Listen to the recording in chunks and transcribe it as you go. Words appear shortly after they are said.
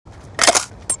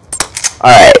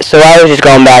Alright, so I was just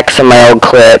going back to some of my old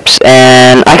clips,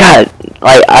 and I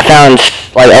found,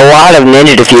 a lot of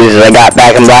ninja diffuses I got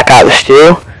back in Black Ops 2.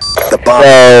 So,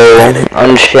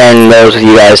 I'm sharing those with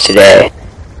you guys today.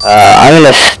 I'm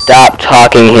gonna stop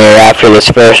talking here after this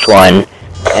first one,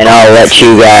 and I'll let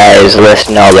you guys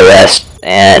listen to all the rest,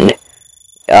 and,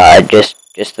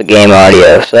 just the game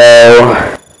audio.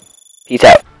 So, peace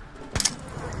out.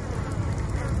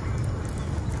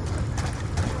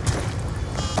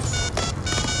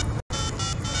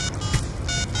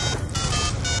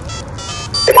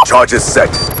 Charges set.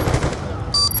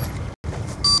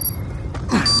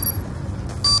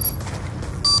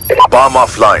 Bomb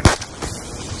offline.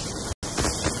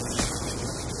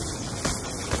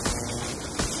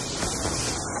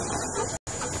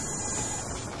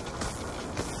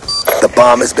 The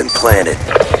bomb has been planted.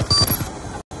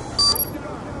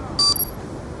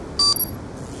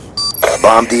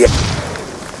 Bomb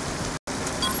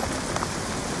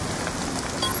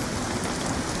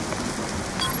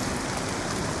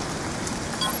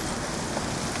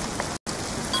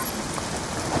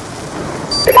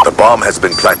The bomb has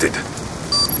been planted.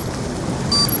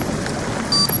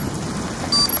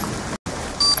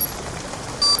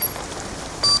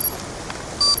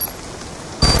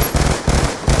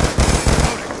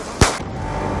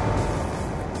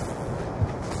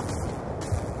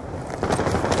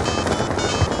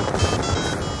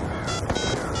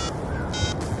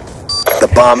 The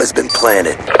bomb has been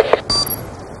planted.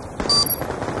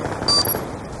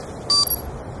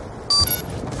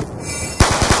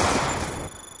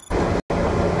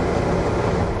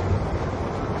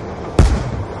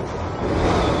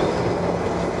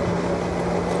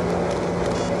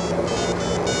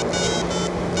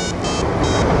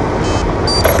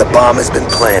 The bomb has been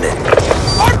planted.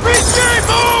 RPG,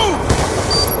 move!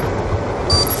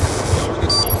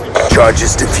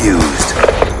 Charges diffused.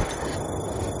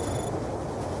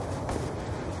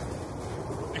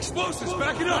 Explosives,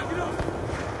 back it up!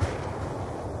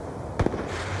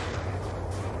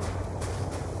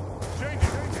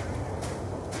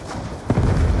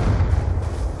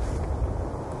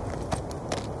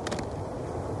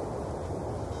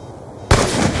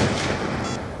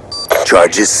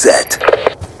 Charges set.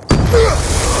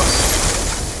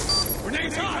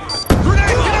 Grenade, get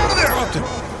out of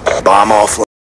there! Bomb offline.